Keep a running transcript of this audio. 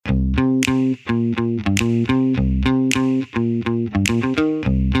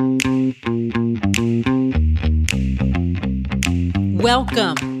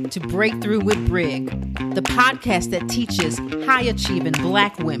Welcome to Breakthrough with Brig, the podcast that teaches high-achieving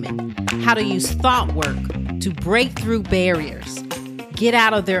Black women how to use thought work to break through barriers, get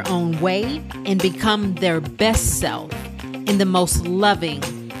out of their own way, and become their best self in the most loving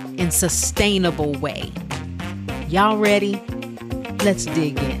and sustainable way. Y'all ready? Let's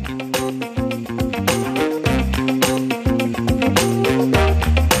dig in.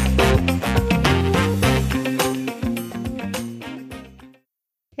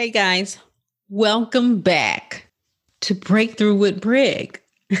 Hey guys, welcome back to Breakthrough with Brig.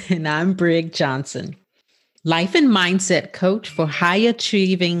 And I'm Brig Johnson, life and mindset coach for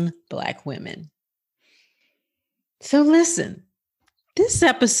high-achieving Black women. So listen, this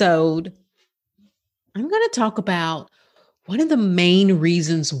episode, I'm going to talk about one of the main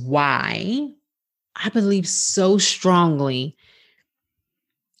reasons why I believe so strongly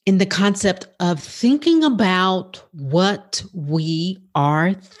in the concept of thinking about what we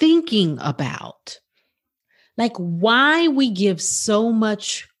are thinking about. Like why we give so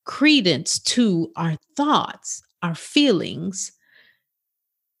much credence to our thoughts, our feelings.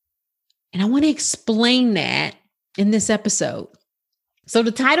 And I want to explain that in this episode. So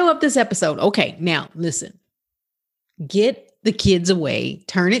the title of this episode, okay, now listen, get the kids away,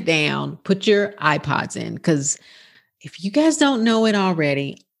 turn it down, put your iPods in, because if you guys don't know it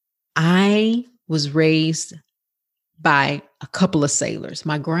already, I was raised by a couple of sailors.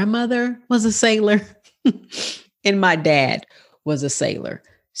 My grandmother was a sailor and my dad was a sailor.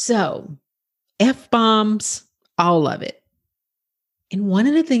 So F-bombs, all of it. And one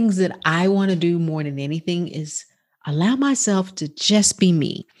of the things that I want to do more than anything is allow myself to just be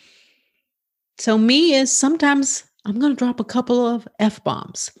me. So me is sometimes I'm going to drop a couple of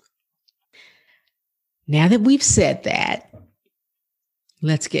F-bombs. Now that we've said that,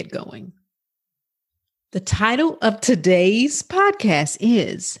 let's get going. The title of today's podcast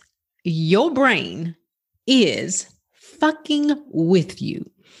is Your Brain is Fucking With You.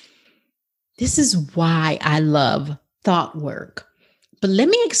 This is why I love thought work. But let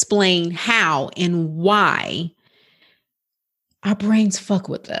me explain how and why our brains fuck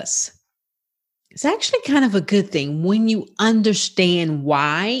with us. It's actually kind of a good thing when you understand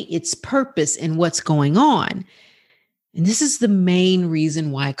why, its purpose, and what's going on. And this is the main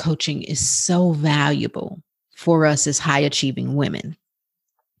reason why coaching is so valuable for us as high-achieving women.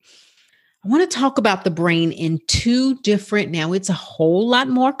 I want to talk about the brain in two different, now it's a whole lot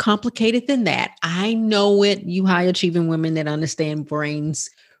more complicated than that. I know it, you high-achieving women that understand brains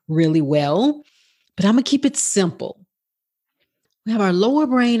really well, but I'm going to keep it simple. We have our lower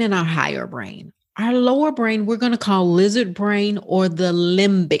brain and our higher brain. Our lower brain, we're going to call lizard brain or the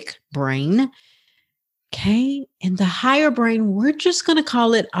limbic brain. Okay. And the higher brain, we're just going to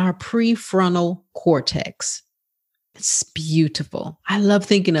call it our prefrontal cortex. It's beautiful. I love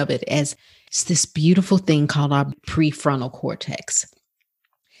thinking of it as it's this beautiful thing called our prefrontal cortex.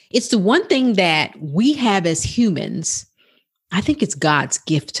 It's the one thing that we have as humans. I think it's God's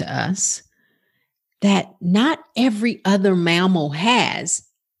gift to us that not every other mammal has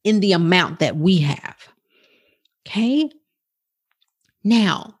in the amount that we have. Okay.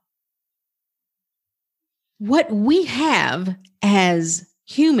 Now, what we have as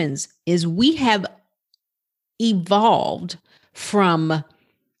humans is we have evolved from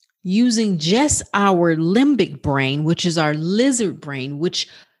using just our limbic brain, which is our lizard brain, which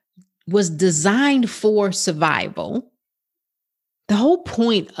was designed for survival. The whole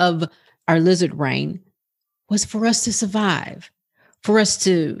point of our lizard brain was for us to survive, for us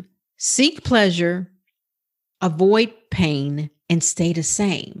to seek pleasure, avoid pain, and stay the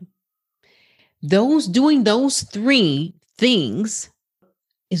same. Doing those three things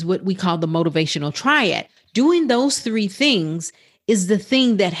is what we call the motivational triad. Doing those three things is the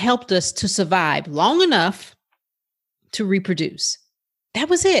thing that helped us to survive long enough to reproduce. That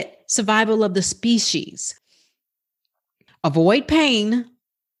was it. Survival of the species. Avoid pain,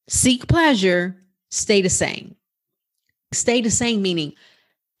 seek pleasure, stay the same. Stay the same meaning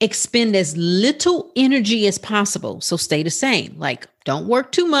expend as little energy as possible. So stay the same. Like don't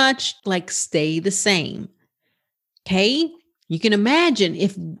work too much, like stay the same. Okay. You can imagine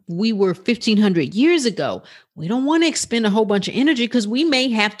if we were 1500 years ago, we don't want to expend a whole bunch of energy because we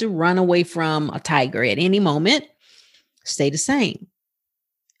may have to run away from a tiger at any moment. Stay the same.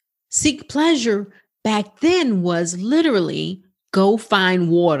 Seek pleasure back then was literally go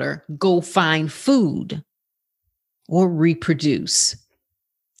find water, go find food, or reproduce.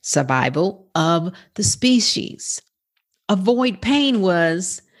 Survival of the species. Avoid pain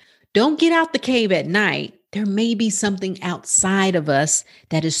was don't get out the cave at night. There may be something outside of us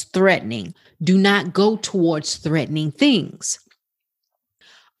that is threatening. Do not go towards threatening things.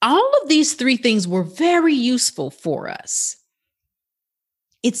 All of these three things were very useful for us.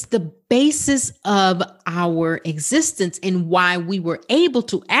 It's the basis of our existence and why we were able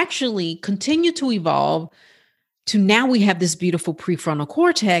to actually continue to evolve to now we have this beautiful prefrontal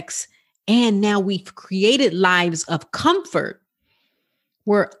cortex, and now we've created lives of comfort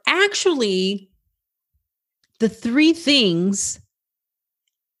where actually the three things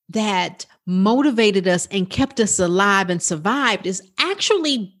that motivated us and kept us alive and survived is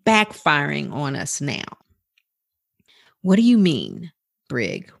actually backfiring on us now. What do you mean,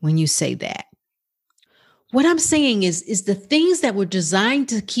 Brig, when you say that? What I'm saying is the things that were designed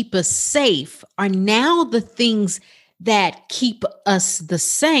to keep us safe are now the things that keep us the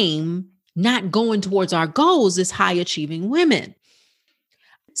same, not going towards our goals as high achieving women.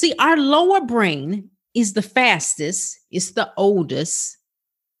 See, our lower brain is the fastest, it's the oldest,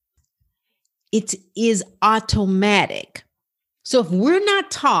 it is automatic. So if we're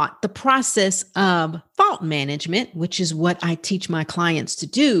not taught the process of thought management, which is what I teach my clients to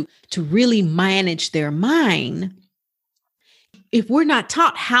do, to really manage their mind, if we're not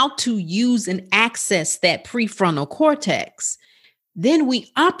taught how to use and access that prefrontal cortex, then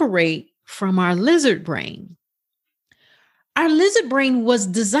we operate from our lizard brain. Our lizard brain was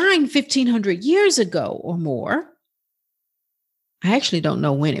designed 1,500 years ago or more. I actually don't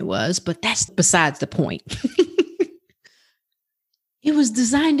know when it was, but that's besides the point. It was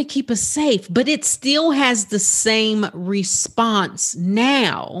designed to keep us safe, but it still has the same response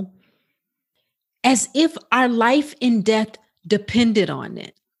now as if our life and death depended on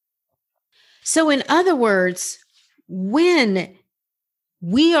it. So in other words, when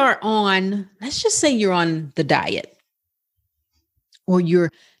we are on, let's just say you're on the diet, or you're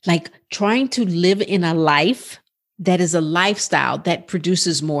like trying to live in a life that is a lifestyle that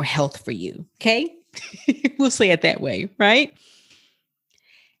produces more health for you. Okay. We'll say it that way, right?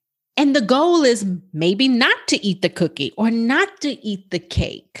 And the goal is maybe not to eat the cookie or not to eat the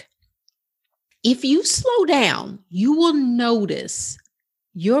cake. If you slow down, you will notice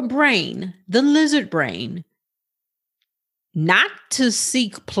your brain, the lizard brain, not to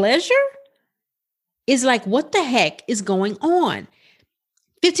seek pleasure is like, what the heck is going on?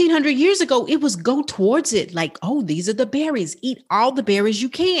 1,500 years ago, it was go towards it. Like, oh, these are the berries. Eat all the berries you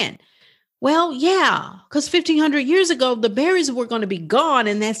can. Well, yeah, because 1,500 years ago, the berries were going to be gone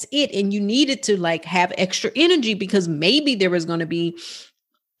and that's it. And you needed to like have extra energy because maybe there was going to be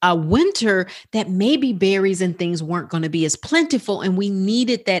a winter that maybe berries and things weren't going to be as plentiful. And we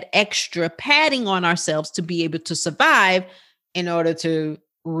needed that extra padding on ourselves to be able to survive in order to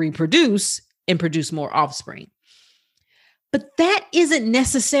reproduce and produce more offspring. But that isn't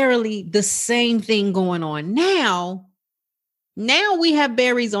necessarily the same thing going on now. Now we have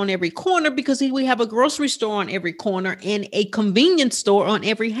berries on every corner because we have a grocery store on every corner and a convenience store on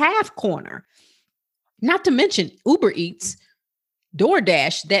every half corner. Not to mention Uber Eats,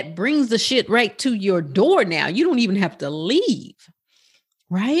 DoorDash that brings the shit right to your door now. You don't even have to leave,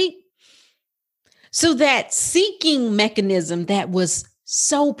 right? So that seeking mechanism that was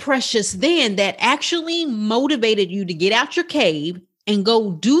so precious then that actually motivated you to get out your cave and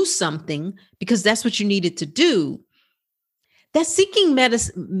go do something because that's what you needed to do. That seeking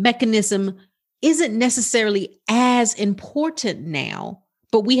mechanism isn't necessarily as important now,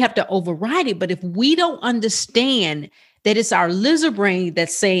 but we have to override it. But if we don't understand that it's our lizard brain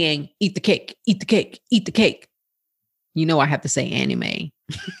that's saying, eat the cake, eat the cake, eat the cake. You know, I have to say anime.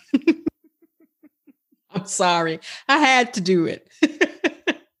 I'm sorry. I had to do it.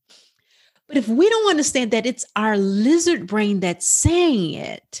 But if we don't understand that it's our lizard brain that's saying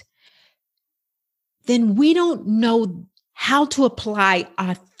it, then we don't know how to apply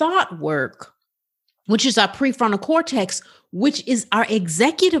our thought work, which is our prefrontal cortex, which is our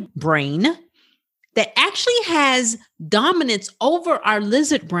executive brain that actually has dominance over our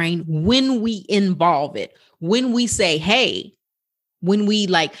lizard brain when we involve it, when we say, hey, when we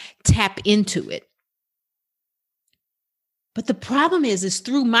like tap into it. But the problem is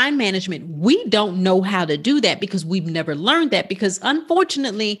through mind management, we don't know how to do that because we've never learned that because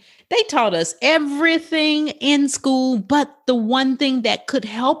unfortunately, they taught us everything in school, but the one thing that could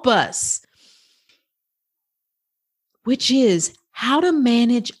help us, which is how to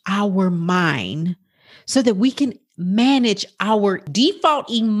manage our mind so that we can manage our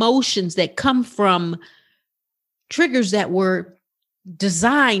default emotions that come from triggers that were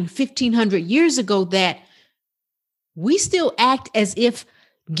designed 1,500 years ago that we still act as if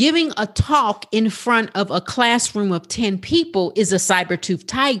giving a talk in front of a classroom of 10 people is a saber-toothed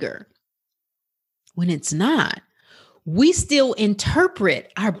tiger when it's not. We still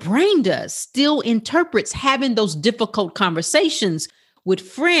interpret, our brain does, still interprets having those difficult conversations with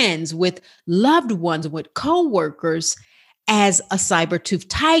friends, with loved ones, with coworkers as a saber-toothed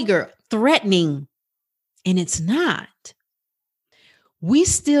tiger threatening, and it's not. We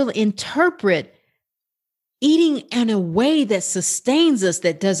still interpret eating in a way that sustains us,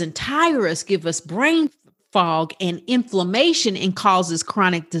 that doesn't tire us, give us brain fog and inflammation, and causes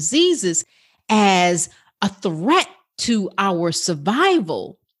chronic diseases as a threat to our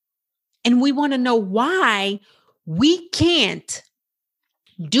survival. And we want to know why we can't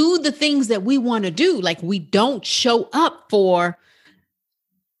do the things that we want to do. Like we don't show up for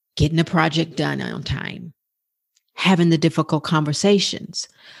getting a project done on time, having the difficult conversations,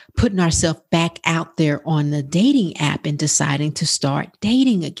 putting ourselves back out there on the dating app and deciding to start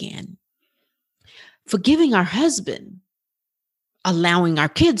dating again, forgiving our husband, allowing our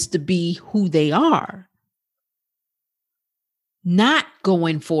kids to be who they are, not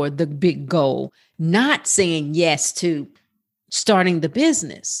going for the big goal, not saying yes to starting the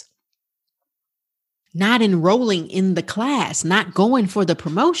business, not enrolling in the class, not going for the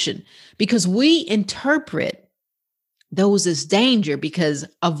promotion, because we interpret those as danger because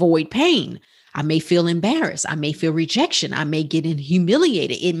avoid pain. I may feel embarrassed. I may feel rejection. I may get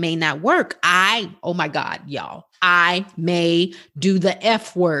humiliated. It may not work. Oh my God, y'all, I may do the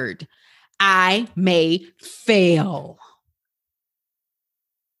F word. I may fail.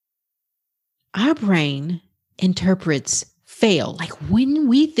 Our brain interprets fail. Like when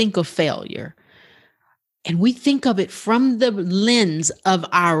we think of failure and we think of it from the lens of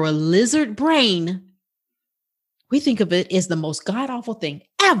our lizard brain, we think of it as the most god-awful thing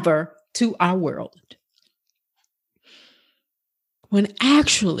ever to our world. When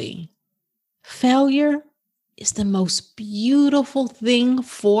actually, failure is the most beautiful thing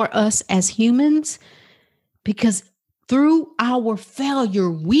for us as humans, because through our failure,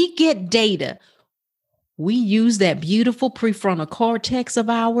 we get data. We use that beautiful prefrontal cortex of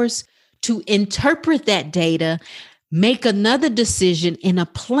ours to interpret that data, make another decision in a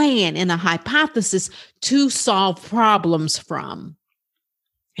plan, in a hypothesis to solve problems from.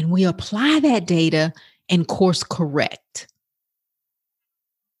 And we apply that data and course correct.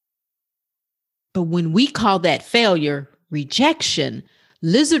 But when we call that failure rejection,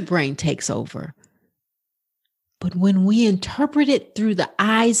 lizard brain takes over. But when we interpret it through the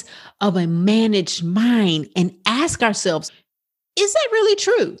eyes of a managed mind and ask ourselves, is that really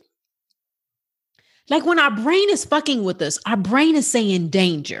true? Like when our brain is fucking with us, our brain is saying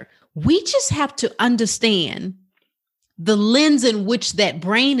danger. We just have to understand the lens in which that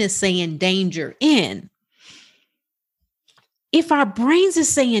brain is saying danger in. If our brains is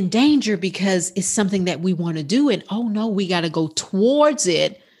saying danger because it's something that we want to do and, oh no, we got to go towards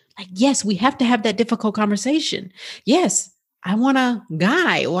it. Like, yes, we have to have that difficult conversation. Yes, I want a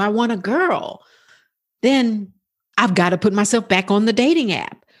guy or I want a girl. Then I've got to put myself back on the dating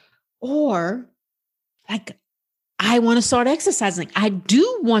app. Or like, I want to start exercising. I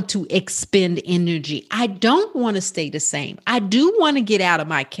do want to expend energy. I don't want to stay the same. I do want to get out of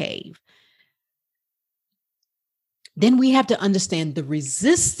my cave. Then we have to understand the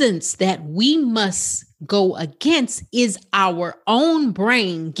resistance that we must go against is our own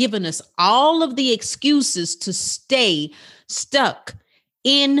brain giving us all of the excuses to stay stuck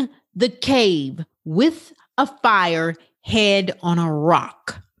in the cave with a fire head on a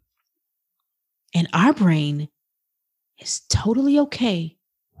rock. And our brain is totally okay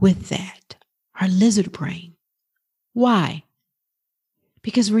with that. Our lizard brain. Why?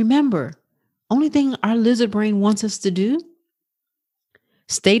 Because remember, only thing our lizard brain wants us to do,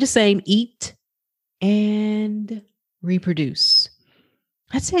 stay the same, eat, and reproduce.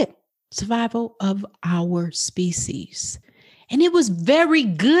 That's it. Survival of our species. And it was very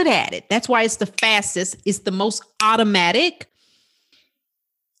good at it. That's why it's the fastest. It's the most automatic.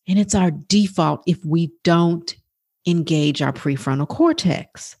 And it's our default if we don't engage our prefrontal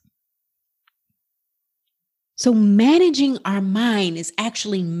cortex. So managing our mind is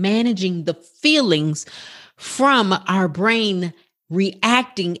actually managing the feelings from our brain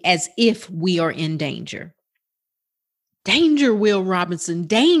reacting as if we are in danger. Danger, Will Robinson,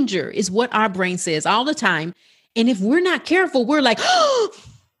 danger is what our brain says all the time. And if we're not careful, we're like, oh,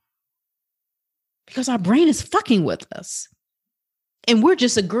 because our brain is fucking with us. And we're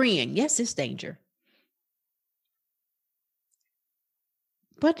just agreeing, yes, it's danger.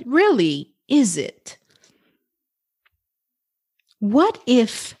 But really, is it? What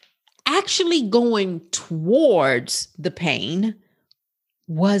if actually going towards the pain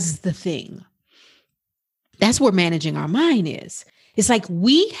was the thing? That's where managing our mind is. It's like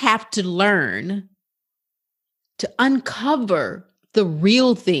we have to learn to uncover the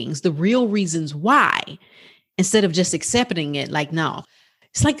real things, the real reasons why, instead of just accepting it. Like, no,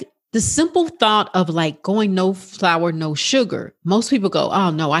 it's like the simple thought of like going no flour, no sugar. Most people go, oh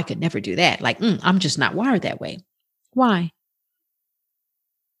no, I could never do that. Like, I'm just not wired that way. Why?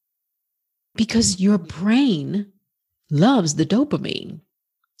 Because your brain loves the dopamine.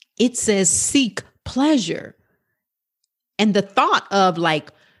 It says seek pleasure. And the thought of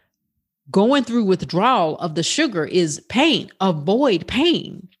like going through withdrawal of the sugar is pain. Avoid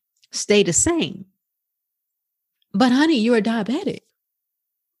pain. Stay the same. But honey, you're a diabetic.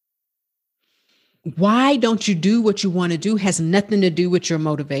 Why don't you do what you want to do has nothing to do with your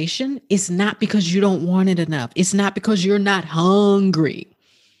motivation. It's not because you don't want it enough. It's not because you're not hungry.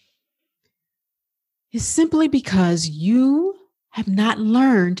 It's simply because you have not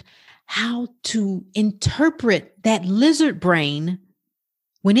learned how to interpret that lizard brain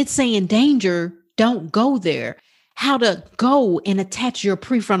when it's saying danger, don't go there. How to go and attach your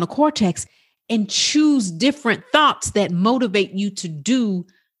prefrontal cortex and choose different thoughts that motivate you to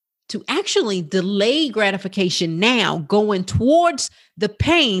actually delay gratification now, going towards the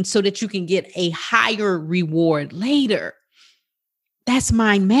pain so that you can get a higher reward later. That's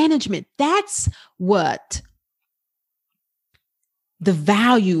mind management. That's what the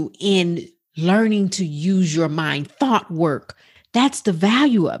value in learning to use your mind, thought work. That's the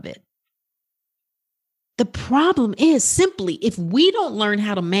value of it. The problem is simply if we don't learn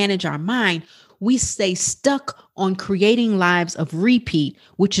how to manage our mind, we stay stuck on creating lives of repeat,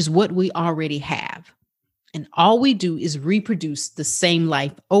 which is what we already have. And all we do is reproduce the same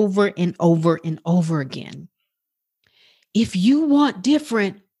life over and over and over again. If you want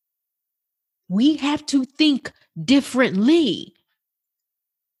different, we have to think differently.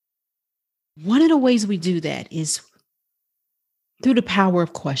 One of the ways we do that is through the power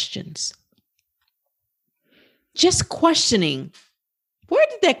of questions. Just questioning, where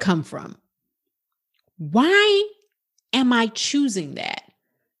did that come from? Why am I choosing that?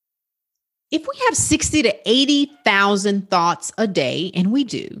 If we have 60 to 80,000 thoughts a day, and we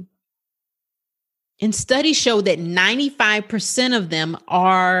do, and studies show that 95% of them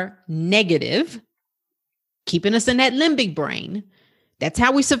are negative, keeping us in that limbic brain, that's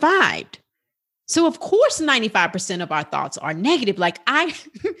how we survived. So of course, 95% of our thoughts are negative. Like I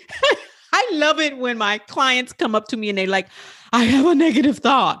love it when my clients come up to me and they're like, I have a negative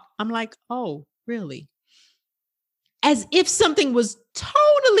thought. I'm like, oh, really? As if something was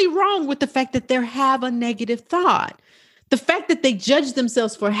totally wrong with the fact that they have a negative thought. The fact that they judge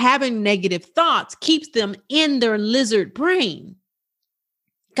themselves for having negative thoughts keeps them in their lizard brain.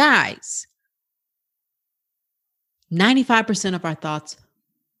 Guys, 95% of our thoughts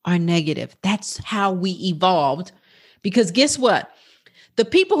are negative. That's how we evolved. Because guess what? The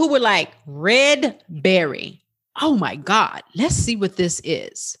people who were like red berry, oh my God, let's see what this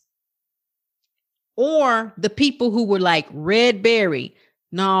is. Or the people who were like red berry,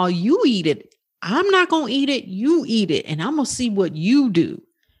 no, you eat it. I'm not going to eat it. You eat it. And I'm going to see what you do.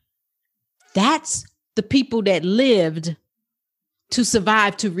 That's the people that lived to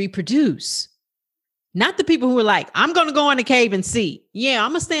survive, to reproduce. Not the people who were like, I'm going to go in the cave and see. Yeah,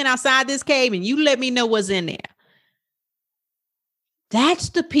 I'm going to stand outside this cave and you let me know what's in there. That's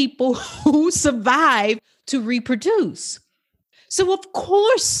the people who survive to reproduce. So of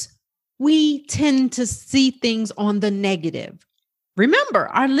course, we tend to see things on the negative. Remember,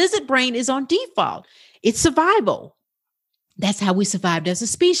 our lizard brain is on default. It's survival. That's how we survived as a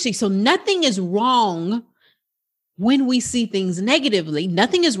species. So nothing is wrong when we see things negatively.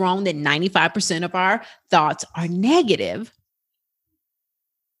 Nothing is wrong that 95% of our thoughts are negative.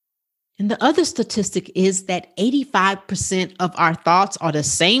 And the other statistic is that 85% of our thoughts are the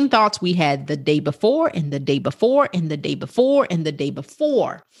same thoughts we had the day before and the day before and the day before and the day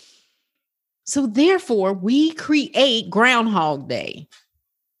before. So therefore, we create Groundhog Day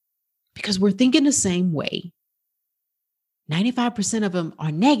because we're thinking the same way. 95% of them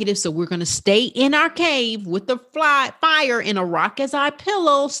are negative. So we're going to stay in our cave with the fire and a rock as our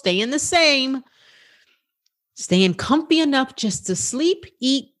pillow, staying the same, staying comfy enough just to sleep,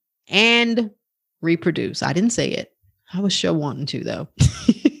 eat, and reproduce. I didn't say it. I was sure wanting to, though.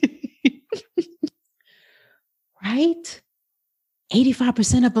 Right?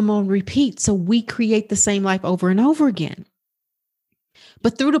 85% of them on repeat. So we create the same life over and over again.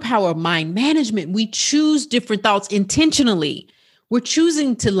 But through the power of mind management, we choose different thoughts intentionally. We're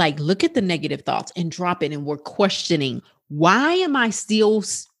choosing to look at the negative thoughts and drop it. And we're questioning, why am I still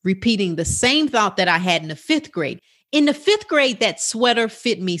repeating the same thought that I had in the 5th grade? In the 5th grade, that sweater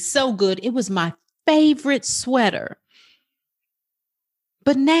fit me so good. It was my favorite sweater.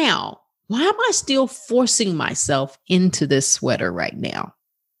 But now, why am I still forcing myself into this sweater right now?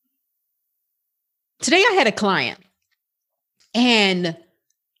 Today I had a client, and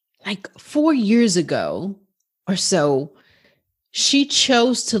like 4 years ago or so, she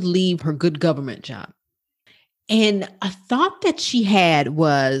chose to leave her good government job. And a thought that she had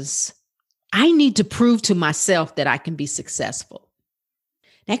was, I need to prove to myself that I can be successful.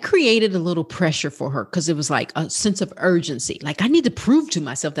 That created a little pressure for her because it was like a sense of urgency. Like, I need to prove to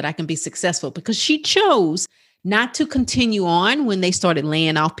myself that I can be successful, because she chose not to continue on when they started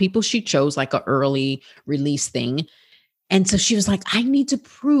laying off people. She chose like an early release thing. And so she was like, I need to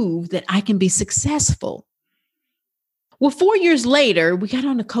prove that I can be successful. Well, 4 years later, we got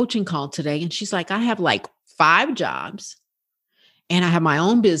on a coaching call today, and she's like, I have like 5 jobs, and I have my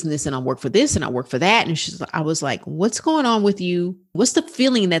own business, and I work for this and I work for that. And I was like, what's going on with you? What's the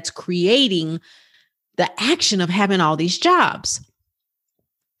feeling that's creating the action of having all these jobs?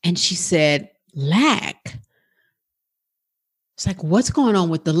 And she said, lack. It's like, what's going on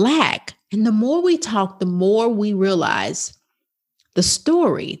with the lack? And the more we talk, the more we realize the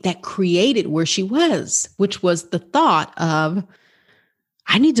story that created where she was, which was the thought of,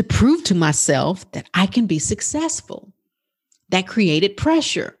 I need to prove to myself that I can be successful. That created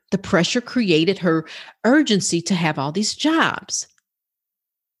pressure. The pressure created her urgency to have all these jobs.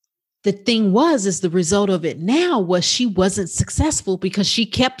 The thing is the result of it now was she wasn't successful because she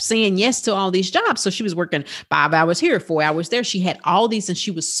kept saying yes to all these jobs. So she was working 5 hours here, 4 hours there. She had all these, and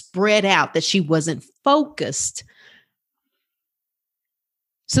she was spread out, that she wasn't focused.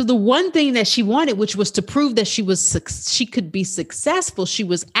 So the one thing that she wanted, which was to prove that she could be successful, she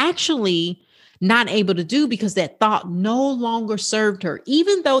was actually not able to do, because that thought no longer served her,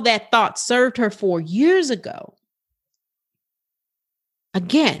 even though that thought served her 4 years ago.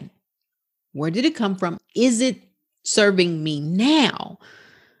 Again, where did it come from? Is it serving me now?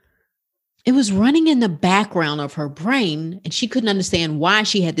 It was running in the background of her brain, and she couldn't understand why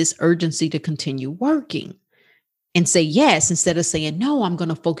she had this urgency to continue working and say yes instead of saying, no, I'm going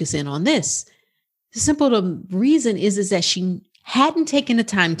to focus in on this. The simple reason is that she hadn't taken the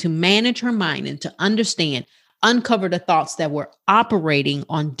time to manage her mind and to understand, uncover the thoughts that were operating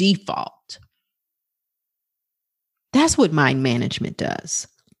on default. That's what mind management does.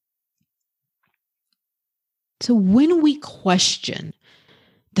 So when we question,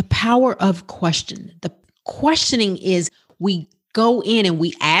 the power of the questioning is we go in and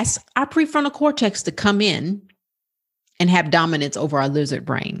we ask our prefrontal cortex to come in and have dominance over our lizard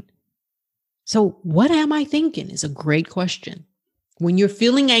brain. So what am I thinking is a great question. When you're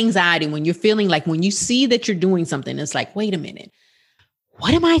feeling anxiety, when you're feeling like, when you see that you're doing something, it's like, wait a minute,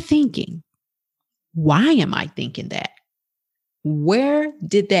 what am I thinking? Why am I thinking that? Where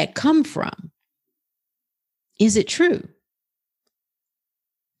did that come from? Is it true?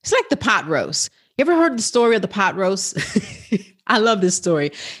 It's like the pot roast. You ever heard the story of the pot roast? I love this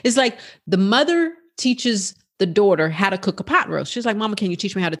story. It's like the mother teaches the daughter how to cook a pot roast. She's like, Mama, can you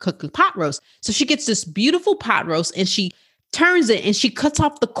teach me how to cook a pot roast? So she gets this beautiful pot roast, and she turns it and she cuts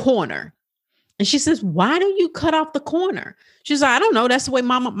off the corner. And she says, why don't you cut off the corner? She's like, I don't know. That's the way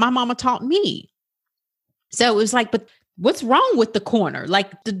my mama taught me. So it was like, but what's wrong with the corner?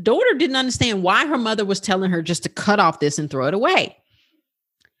 Like, the daughter didn't understand why her mother was telling her just to cut off this and throw it away.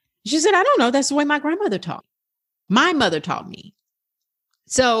 She said, I don't know. That's the way my grandmother taught. My mother taught me.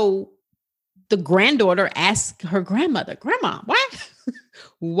 So the granddaughter asked her grandmother, Grandma,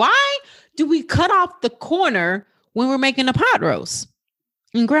 why do we cut off the corner when we're making a pot roast?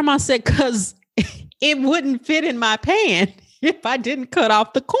 And Grandma said, because it wouldn't fit in my pan if I didn't cut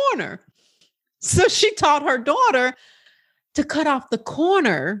off the corner. So she taught her daughter to cut off the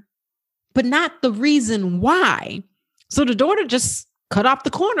corner, but not the reason why. So the daughter just cut off the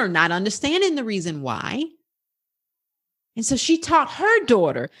corner, not understanding the reason why. And so she taught her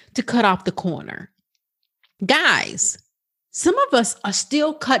daughter to cut off the corner. Guys, some of us are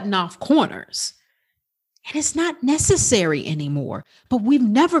still cutting off corners, and it's not necessary anymore. But we've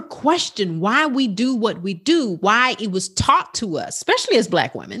never questioned why we do what we do, why it was taught to us, especially as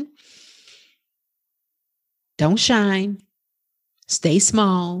Black women. Don't shine. Stay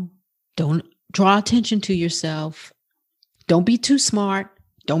small. Don't draw attention to yourself. Don't be too smart.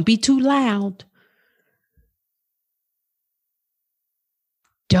 Don't be too loud.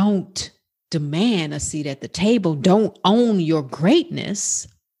 Don't demand a seat at the table. Don't own your greatness.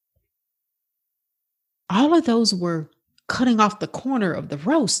 All of those were cutting off the corner of the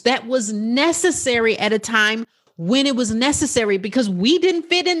roast. That was necessary at a time when it was necessary, because we didn't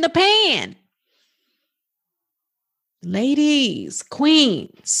fit in the pan. Ladies,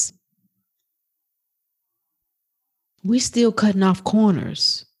 queens, we still cutting off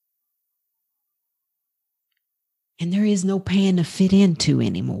corners. And there is no pan to fit into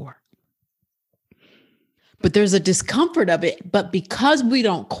anymore. but there's a discomfort of it. But because we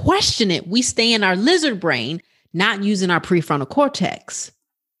don't question it, we stay in our lizard brain, not using our prefrontal cortex.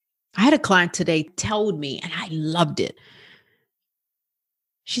 I had a client today told me, and I loved it.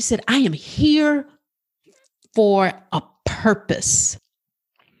 She said, I am here for a purpose.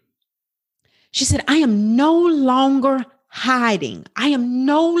 She said, I am no longer hiding. I am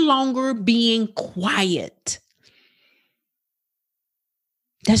no longer being quiet.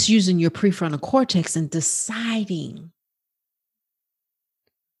 That's using your prefrontal cortex and deciding,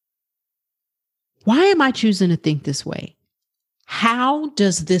 why am I choosing to think this way? How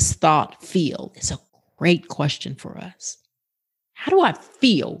does this thought feel? It's a great question for us. How do I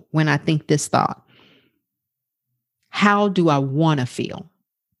feel when I think this thought? How do I want to feel?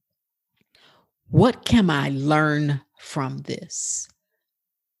 What can I learn from this?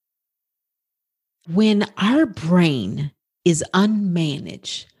 When our brain is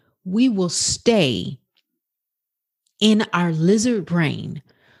unmanaged, we will stay in our lizard brain,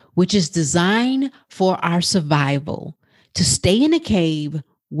 which is designed for our survival, to stay in a cave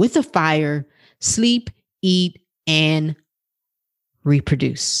with a fire, sleep, eat, and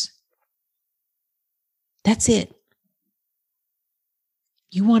reproduce. That's it.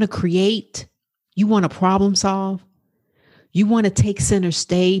 You want to create, you want to problem solve, you want to take center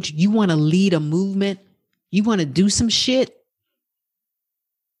stage, you want to lead a movement, you want to do some shit.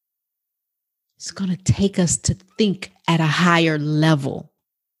 It's going to take us to think at a higher level.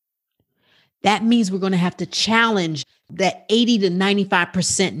 That means we're going to have to challenge that 80 to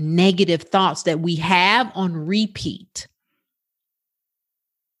 95% negative thoughts that we have on repeat.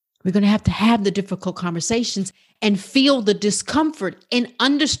 We're going to have the difficult conversations and feel the discomfort and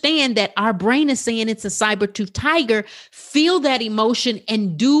understand that our brain is saying it's a saber-toothed tiger. Feel that emotion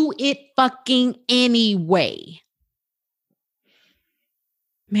and do it fucking anyway.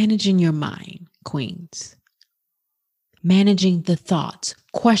 Managing your mind, queens. Managing the thoughts,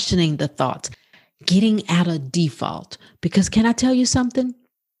 questioning the thoughts, getting out of default. Because can I tell you something?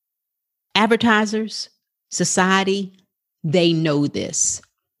 Advertisers, society, they know this.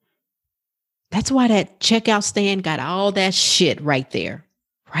 That's why that checkout stand got all that shit right there,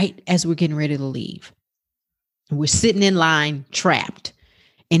 right as we're getting ready to leave. And we're sitting in line, trapped,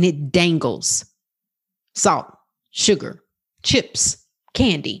 and it dangles salt, sugar, chips,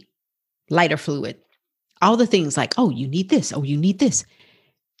 candy, lighter fluid, all the things like, oh, you need this. Oh, you need this.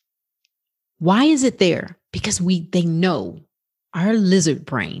 Why is it there? Because they know our lizard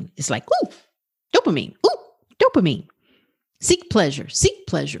brain is like, ooh, dopamine, seek pleasure, seek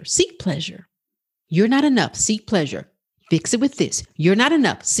pleasure, seek pleasure. You're not enough. Seek pleasure. Fix it with this. You're not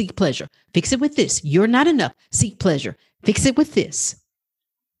enough. Seek pleasure. Fix it with this. You're not enough. Seek pleasure. Fix it with this.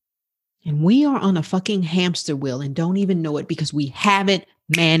 And we are on a fucking hamster wheel and don't even know it because we haven't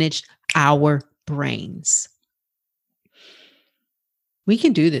managed our brains. We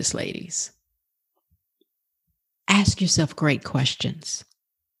can do this, ladies. Ask yourself great questions.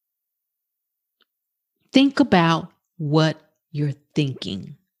 Think about what you're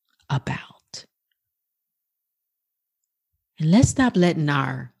thinking about. And let's stop letting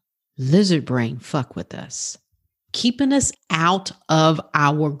our lizard brain fuck with us, keeping us out of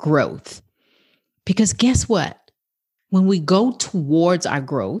our growth. Because guess what? When we go towards our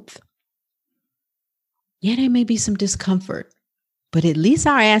growth, yeah, there may be some discomfort, but at least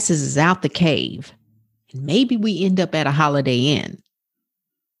our asses is out the cave. And maybe we end up at a Holiday Inn.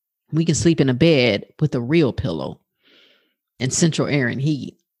 We can sleep in a bed with a real pillow and central air and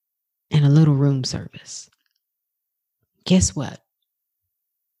heat and a little room service. Guess what?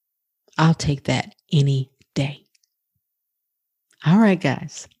 I'll take that any day. All right,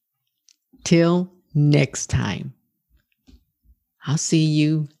 guys. Till next time. I'll see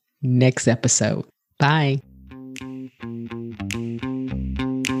you next episode. Bye.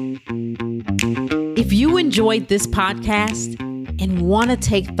 If you enjoyed this podcast and want to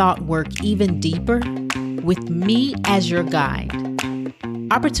take thought work even deeper with me as your guide,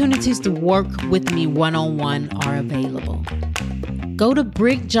 opportunities to work with me one-on-one are available. Go to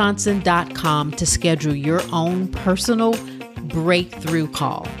brigjohnson.com to schedule your own personal breakthrough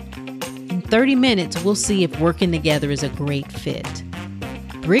call. In 30 minutes, we'll see if working together is a great fit.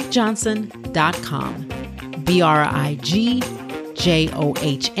 brigjohnson.com.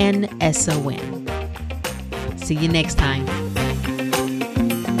 BRIGJOHNSON. See you next time.